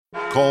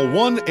Call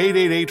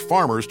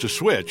 1-888-FARMERS to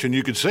switch, and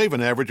you could save an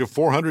average of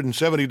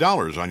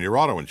 $470 on your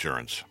auto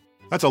insurance.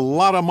 That's a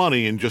lot of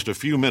money in just a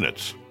few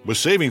minutes. With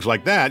savings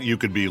like that, you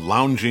could be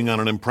lounging on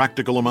an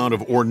impractical amount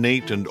of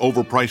ornate and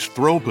overpriced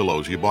throw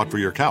pillows you bought for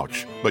your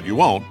couch. But you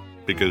won't,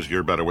 because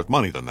you're better with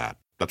money than that.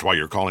 That's why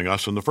you're calling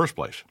us in the first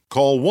place.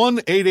 Call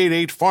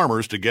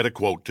 1-888-FARMERS to get a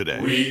quote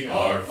today. We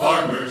are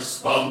farmers.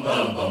 Bum,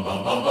 bum, bum,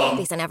 bum, bum, bum.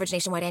 Based on average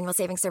nationwide annual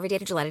savings survey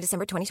data July to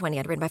December 2020.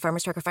 Underwritten by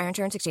Farmers Trucker Fire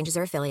Insurance Exchanges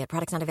or affiliate.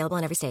 Products not available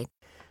in every state.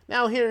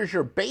 Now here's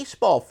your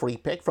baseball free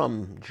pick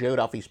from Joe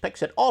Duffy's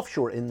Picks at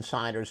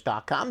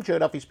offshoreinsiders.com. Joe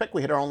Duffy's Pick,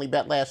 we hit our only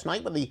bet last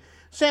night with the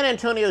San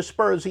Antonio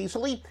Spurs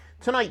easily.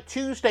 Tonight,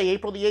 Tuesday,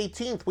 April the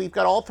 18th, we've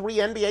got all three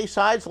NBA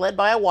sides led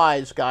by a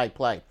wise guy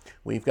play.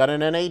 We've got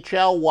an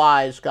NHL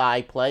wise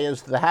guy play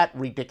as that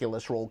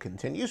ridiculous roll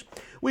continues.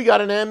 We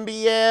got an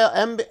MLB,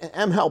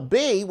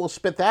 we'll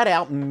spit that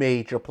out,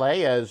 major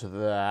play as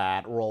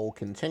that roll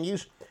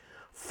continues.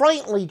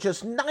 Frighteningly,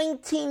 just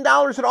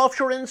 $19 at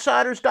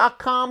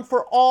offshoreinsiders.com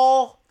for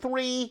all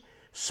three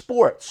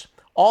sports.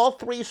 All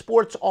three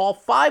sports, all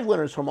five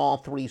winners from all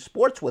three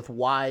sports with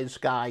wise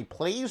guy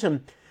plays.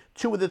 And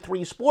two of the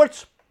three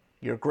sports,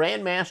 your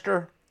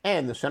grandmaster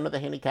and the center of the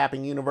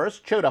handicapping universe,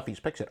 Joe Duffy's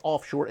Picks at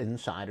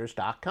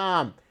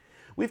offshoreinsiders.com.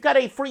 We've got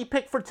a free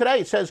pick for today.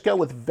 It says go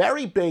with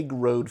very big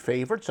road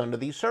favorites under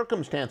these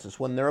circumstances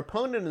when their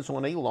opponent is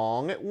on a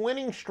long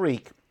winning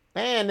streak.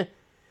 And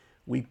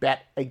we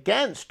bet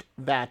against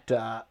that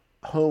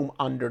home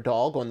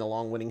underdog on the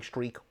long winning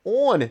streak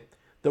on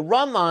the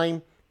run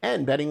line,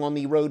 and betting on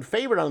the road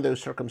favorite under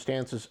those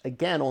circumstances,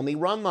 again, on the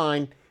run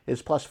line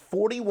is plus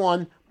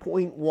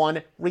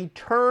 41.1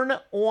 return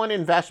on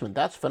investment.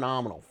 That's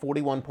phenomenal.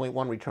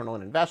 41.1 return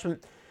on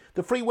investment.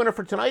 The free winner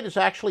for tonight is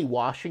actually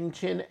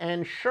Washington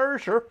and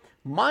Scherzer,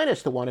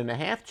 minus the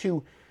 1.5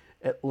 to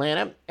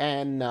Atlanta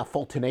and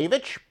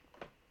Fultonavich.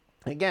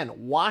 Again,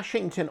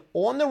 Washington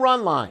on the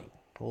run line,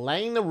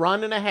 laying the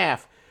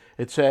 1.5.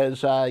 It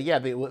says, they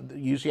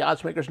use the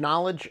odds maker's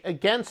knowledge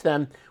against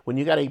them. When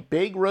you got a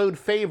big road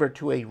favorite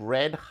to a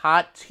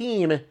red-hot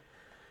team,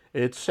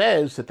 it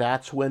says that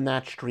that's when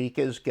that streak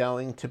is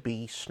going to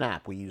be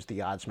snapped. We use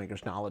the odds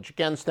maker's knowledge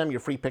against them.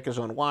 Your free pick is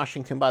on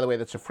Washington. By the way,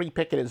 that's a free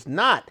pick. It is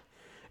not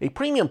a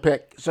premium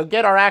pick. So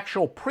get our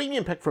actual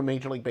premium pick from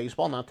Major League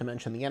Baseball, not to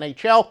mention the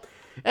NHL,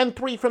 and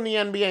 3 from the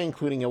NBA,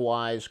 including a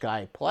wise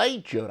guy play,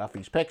 Joe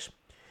Duffy's Picks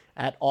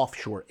at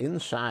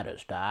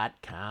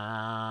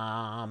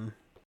offshoreinsiders.com.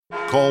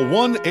 Call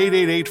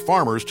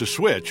 1-888-FARMERS to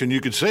switch, and you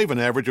could save an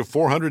average of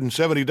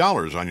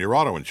 $470 on your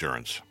auto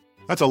insurance.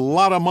 That's a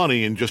lot of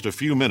money in just a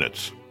few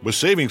minutes. With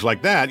savings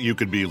like that, you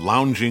could be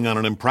lounging on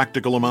an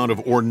impractical amount of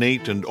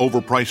ornate and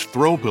overpriced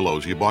throw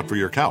pillows you bought for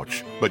your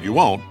couch. But you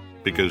won't,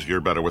 because you're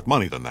better with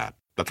money than that.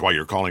 That's why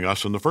you're calling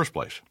us in the first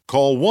place.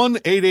 Call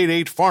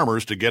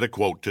 1-888-FARMERS to get a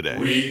quote today.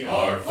 We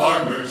are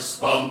farmers.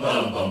 Bum,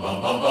 bum, bum,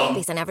 bum, bum, bum.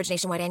 Based on average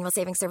nationwide annual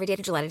savings survey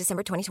data July to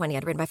December 2020.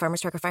 Underwritten by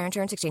Farmers Trucker Fire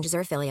Insurance Exchanges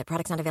or affiliate.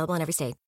 Products not available in every state.